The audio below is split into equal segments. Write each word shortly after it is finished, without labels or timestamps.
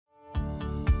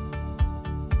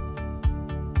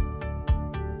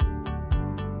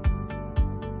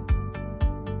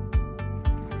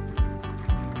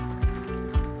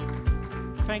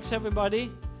Thanks,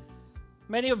 everybody.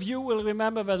 Many of you will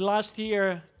remember that last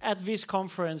year at this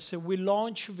conference, we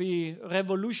launched the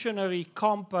revolutionary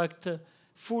compact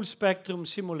full-spectrum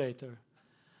simulator.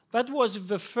 That was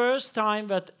the first time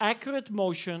that accurate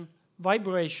motion,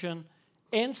 vibration,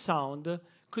 and sound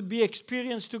could be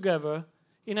experienced together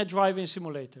in a driving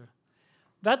simulator.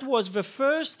 That was the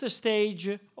first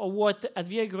stage of what at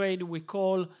VA Grade we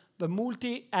call the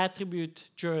multi-attribute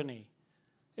journey.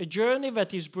 A journey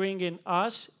that is bringing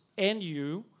us and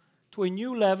you to a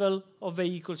new level of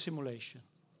vehicle simulation.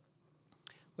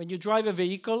 When you drive a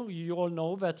vehicle, you all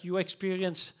know that you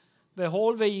experience the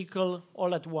whole vehicle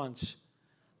all at once.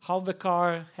 How the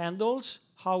car handles,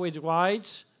 how it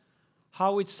rides,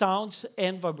 how it sounds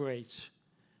and vibrates.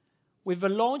 With the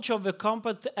launch of the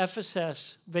compact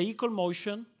FSS, vehicle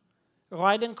motion,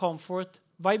 ride and comfort,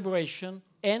 vibration,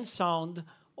 and sound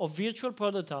of virtual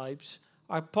prototypes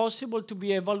are possible to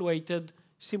be evaluated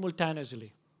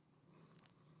simultaneously.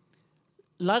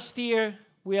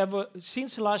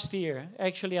 Since last year,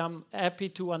 actually I'm happy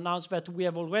to announce that we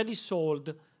have already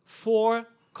sold 4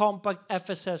 compact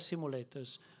FSS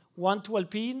simulators. 1 to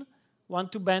Alpine, 1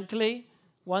 to Bentley,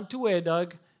 1 to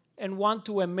EDAG, and 1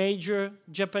 to a major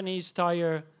Japanese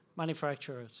tire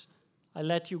manufacturer. I'll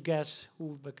let you guess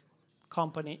who the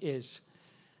company is.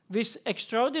 This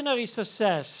extraordinary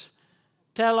success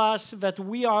tells us that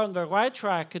we are on the right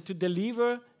track to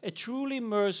deliver a truly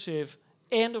immersive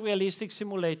and realistic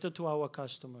simulator to our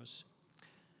customers.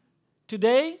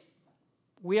 Today,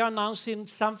 we are announcing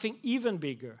something even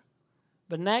bigger,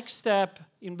 the next step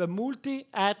in the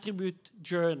multi-attribute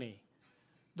journey,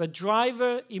 the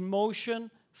driver in motion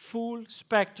full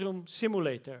spectrum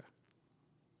simulator.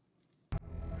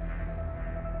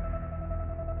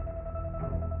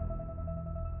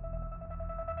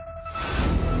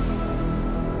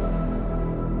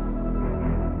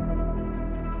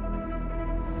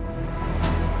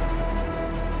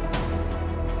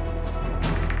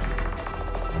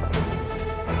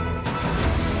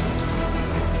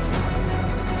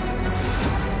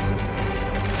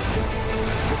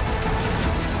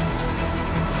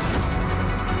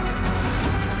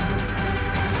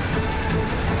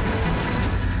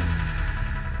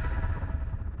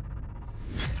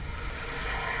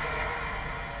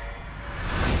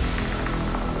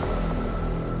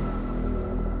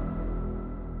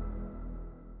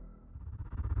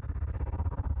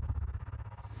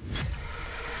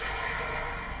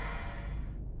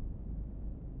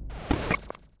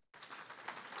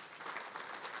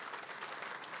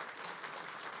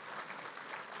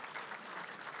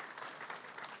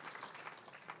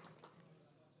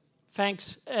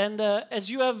 Thanks. And as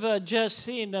you have just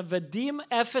seen, the DIM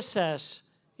FSS,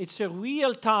 it's a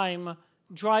real-time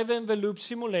drive-in-the-loop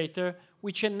simulator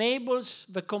which enables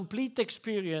the complete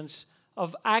experience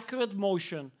of accurate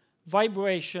motion,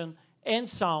 vibration, and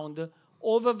sound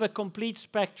over the complete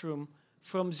spectrum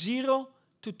from 0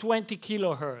 to 20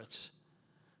 kilohertz.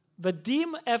 The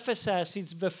DIM FSS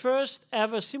is the first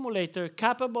ever simulator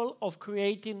capable of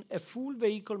creating a full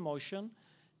vehicle motion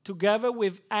together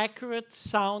with accurate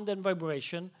sound and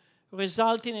vibration,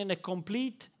 resulting in a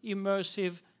complete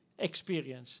immersive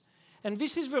experience. And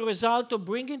this is the result of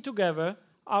bringing together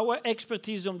our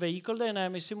expertise on vehicle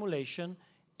dynamic simulation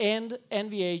and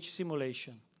NVH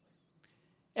simulation.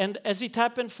 And as it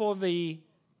happened for the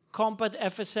compact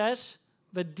FSS,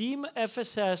 the DIM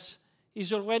FSS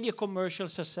is already a commercial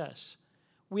success.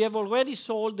 We have already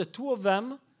sold the 2 of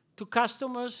them to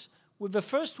customers, with the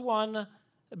first one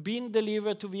being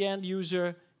delivered to the end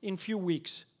user in a few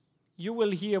weeks. You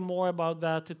will hear more about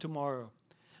that tomorrow.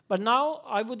 But now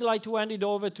I would like to hand it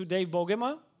over to Dave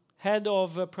Bogema, Head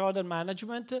of Product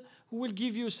Management, who will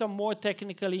give you some more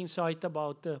technical insight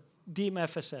about DIM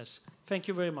FSS. Thank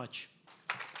you very much.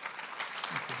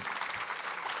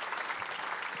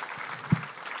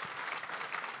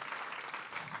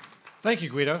 Thank you,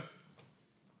 Guido.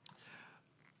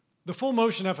 The full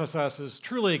motion FSS is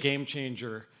truly a game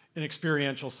changer in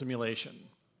experiential simulation.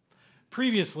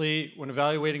 Previously, when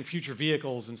evaluating future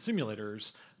vehicles in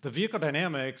simulators, the vehicle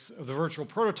dynamics of the virtual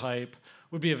prototype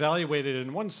would be evaluated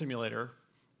in one simulator,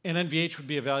 and NVH would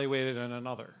be evaluated in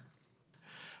another.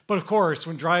 But of course,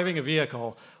 when driving a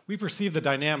vehicle, we perceive the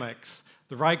dynamics,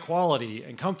 the ride quality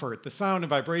and comfort, the sound and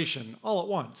vibration all at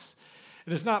once.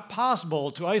 It is not possible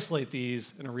to isolate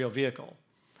these in a real vehicle.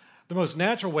 The most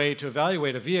natural way to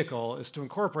evaluate a vehicle is to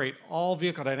incorporate all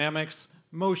vehicle dynamics,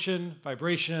 motion,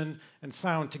 vibration, and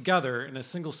sound together in a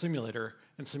single simulator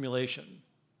and simulation.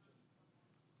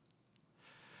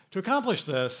 To accomplish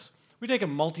this, we take a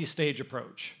multi-stage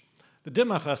approach. The DIM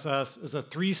FSS is a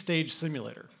 3-stage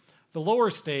simulator. The lower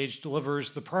stage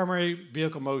delivers the primary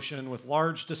vehicle motion with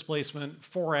large displacement,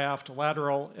 fore-aft,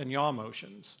 lateral, and yaw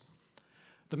motions.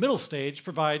 The middle stage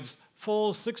provides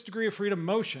full 6-degree of freedom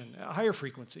motion at higher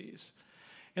frequencies.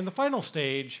 And the final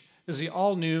stage is the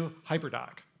all-new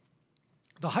HyperDock.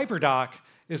 The HyperDock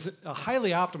is a highly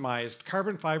optimized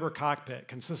carbon fiber cockpit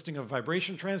consisting of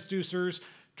vibration transducers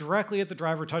directly at the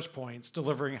driver touch points,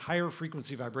 delivering higher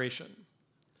frequency vibration.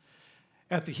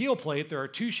 At the heel plate, there are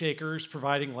 2 shakers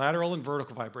providing lateral and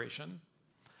vertical vibration.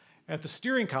 At the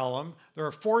steering column, there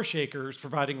are 4 shakers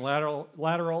providing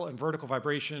lateral and vertical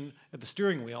vibration at the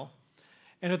steering wheel.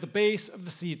 And at the base of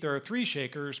the seat, there are 3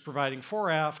 shakers providing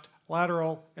fore-aft,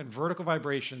 lateral, and vertical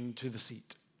vibration to the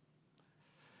seat.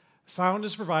 Sound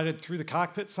is provided through the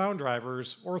cockpit sound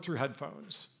drivers or through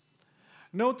headphones.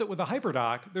 Note that with a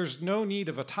HyperDock, there's no need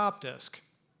of a top disc.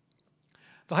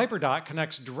 The HyperDock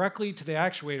connects directly to the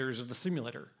actuators of the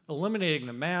simulator, eliminating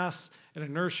the mass and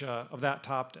inertia of that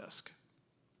top disc.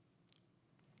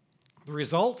 The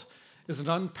result is an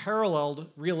unparalleled,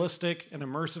 realistic, and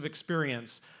immersive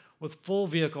experience with full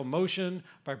vehicle motion,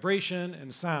 vibration,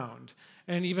 and sound,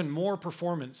 and an even more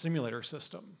performant simulator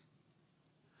system.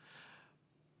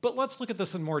 But let's look at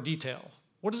this in more detail.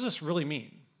 What does this really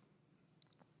mean?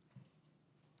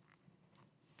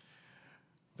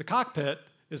 The cockpit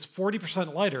is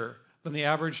 40% lighter than the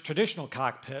average traditional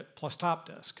cockpit plus top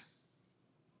disc.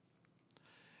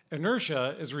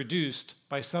 Inertia is reduced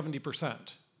by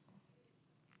 70%.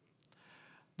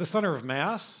 The center of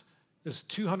mass is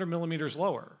 200 millimeters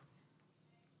lower.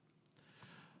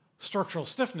 Structural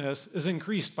stiffness is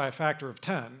increased by a factor of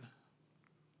 10.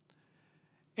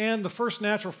 And the first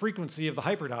natural frequency of the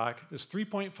HyperDock is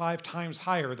 3.5 times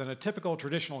higher than a typical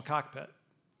traditional cockpit.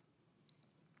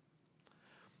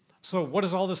 So what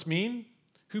does all this mean?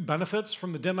 Who benefits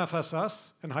from the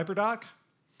DIM-FSS and HyperDock?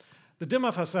 The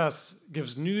DIM-FSS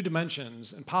gives new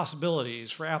dimensions and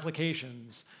possibilities for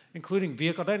applications, including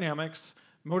vehicle dynamics,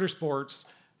 motorsports,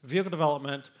 vehicle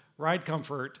development, ride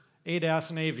comfort, ADAS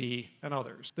and AV, and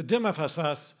others. The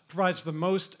DIM-FSS provides the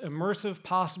most immersive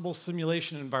possible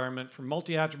simulation environment for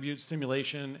multi-attribute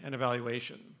simulation and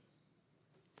evaluation.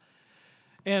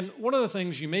 And one of the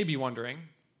things you may be wondering,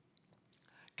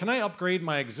 can I upgrade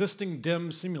my existing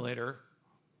DIM simulator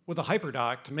with a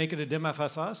HyperDock to make it a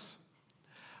DIM-FSS?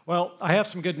 Well, I have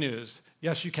some good news.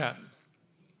 Yes, you can.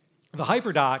 The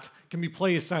HyperDock can be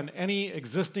placed on any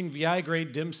existing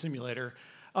VI-grade DIM simulator,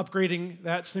 upgrading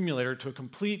that simulator to a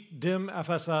complete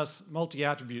DIM-FSS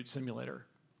multi-attribute simulator.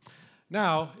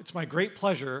 Now, it's my great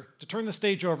pleasure to turn the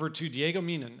stage over to Diego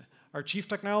Minen, our Chief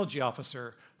Technology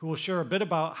Officer, who will share a bit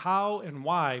about how and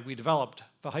why we developed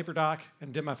the HyperDock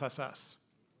and DIM-FSS.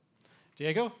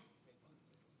 Diego?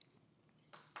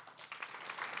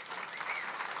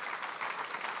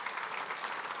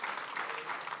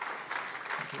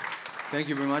 Thank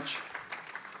you very much.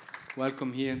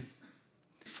 Welcome here.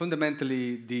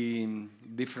 Fundamentally, the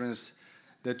difference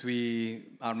that we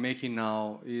are making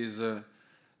now is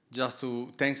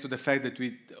thanks to the fact that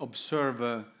we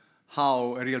observe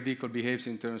how a real vehicle behaves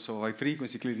in terms of high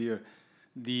frequency. Clearly,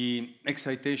 the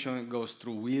excitation goes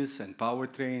through wheels and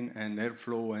powertrain and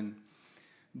airflow,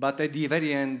 but at the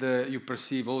very end, you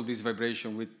perceive all this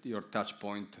vibration with your touch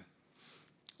point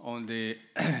on the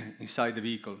inside the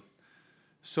vehicle.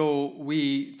 So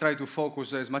we try to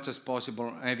focus as much as possible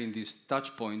on having this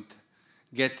touch point,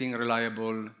 getting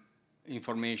reliable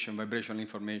information, vibrational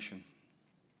information.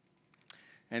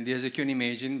 And as you can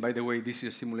imagine, by the way, this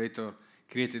is a simulator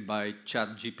created by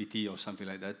ChatGPT or something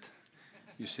like that.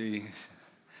 You see,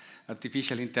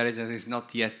 artificial intelligence is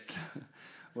not yet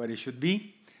where it should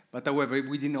be. But however,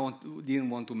 we didn't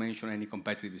want to mention any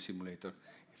competitive simulator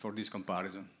for this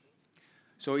comparison.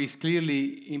 So it's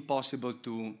clearly impossible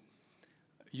to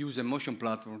use a motion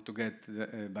platform to get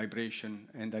the vibration,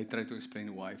 and I try to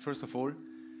explain why. First of all,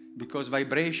 because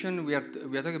vibration, we are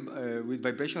talking with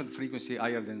vibration at frequency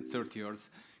higher than 30 Hz,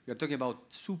 we are talking about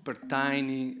super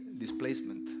tiny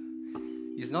displacement.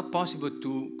 It's not possible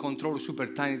to control super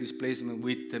tiny displacement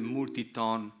with a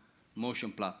multi-ton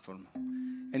motion platform.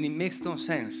 And it makes no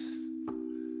sense.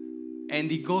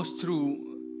 And it goes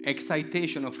through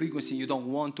excitation of frequency you don't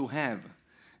want to have,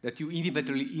 that you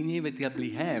inevitably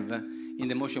have in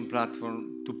the motion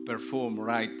platform to perform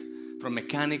right from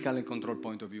mechanical and control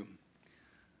point of view.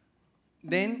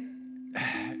 Then,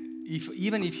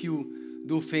 even if you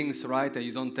do things right and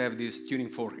you don't have this tuning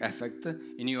fork effect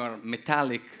in your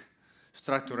metallic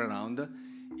structure around,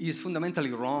 it's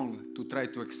fundamentally wrong to try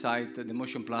to excite the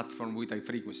motion platform with high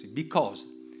frequency, because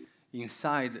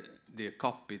inside the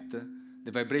cockpit,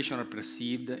 the vibrations are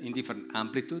perceived in different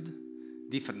amplitude,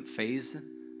 different phase,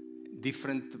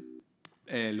 different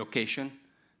location,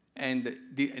 and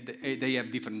they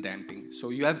have different damping. So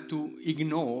you have to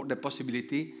ignore the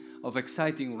possibility of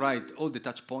exciting right all the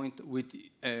touch point with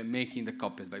making the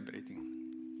couplet vibrating.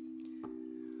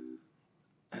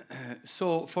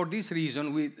 So for this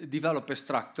reason, we develop a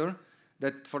structure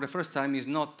that for the first time is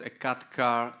not a cat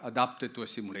car adapted to a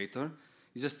simulator.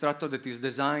 It's a structure that is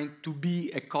designed to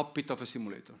be a cockpit of a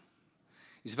simulator.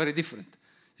 It's very different.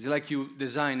 It's like you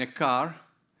design a car,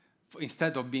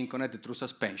 instead of being connected through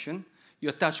suspension, you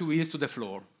attach wheels to the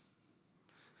floor.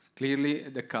 Clearly,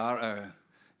 the car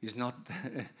is not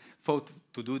thought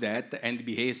to do that and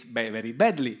behaves very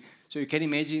badly. So you can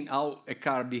imagine how a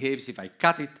car behaves if I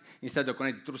cut it, instead of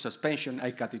connected through suspension,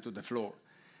 I cut it to the floor.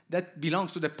 That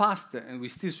belongs to the past, and we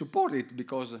still support it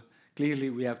because clearly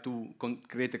we have to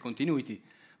create a continuity.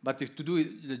 But if to do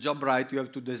the job right, you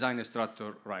have to design a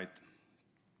structure right.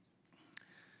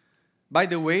 By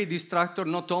the way, this structure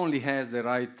not only has the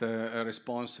right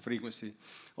response frequency,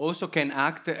 also can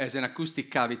act as an acoustic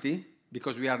cavity,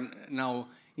 because we are now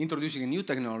introducing a new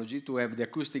technology to have the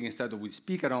acoustic instead of with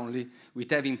speaker only, with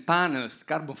having panels,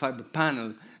 carbon fiber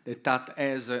panel, that act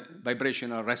as a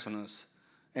vibrational resonance.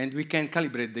 And we can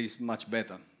calibrate this much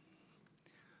better.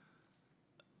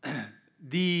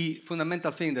 The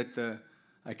fundamental thing that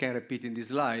I can repeat in this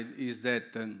slide is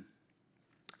that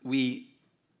we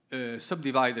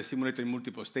subdivide the simulator in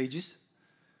multiple stages.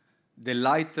 The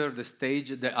lighter the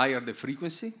stage, the higher the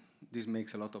frequency. This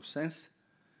makes a lot of sense.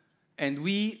 And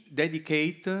we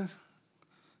dedicate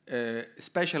a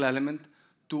special element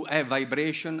to have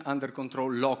vibration under control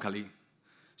locally.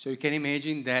 So you can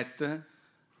imagine that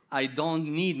I don't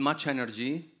need much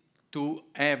energy to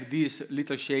have this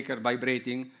little shaker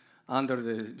vibrating under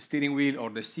the steering wheel or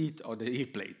the seat or the heel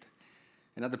plate.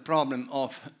 Another problem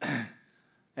of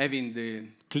having the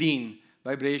clean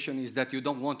vibration is that you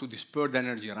don't want to disperse the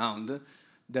energy around,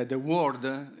 that the word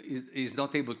is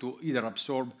not able to either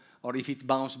absorb, or if it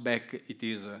bounces back, it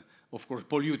is, of course,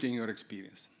 polluting your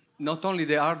experience. Not only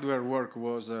the hardware work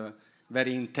was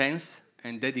very intense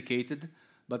and dedicated,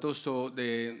 but also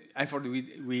the effort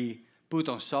we put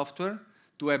on software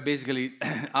to have basically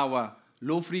our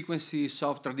low-frequency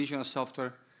traditional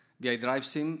software, the iDrive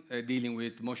Sim, dealing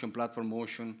with motion platform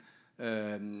motion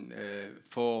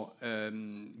for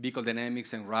vehicle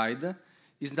dynamics and ride,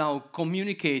 is now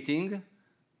communicating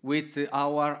with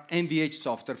our NVH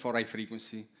software for high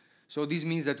frequency. So this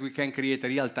means that we can create a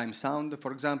real-time sound,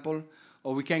 for example,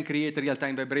 or we can create a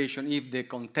real-time vibration if the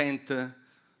content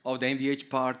of the NVH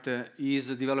part is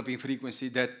developing frequency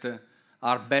that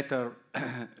are better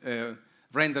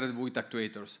rendered with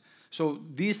actuators. So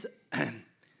this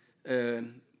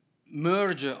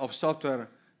merge of software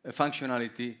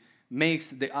functionality makes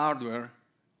the hardware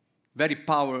very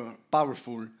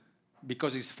powerful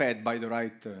because it's fed by the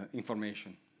right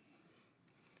information.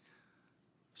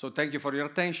 So thank you for your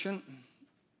attention,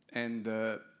 and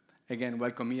again,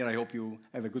 welcome here. I hope you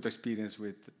have a good experience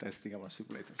with testing our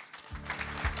simulators.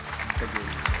 Thank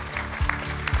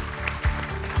you.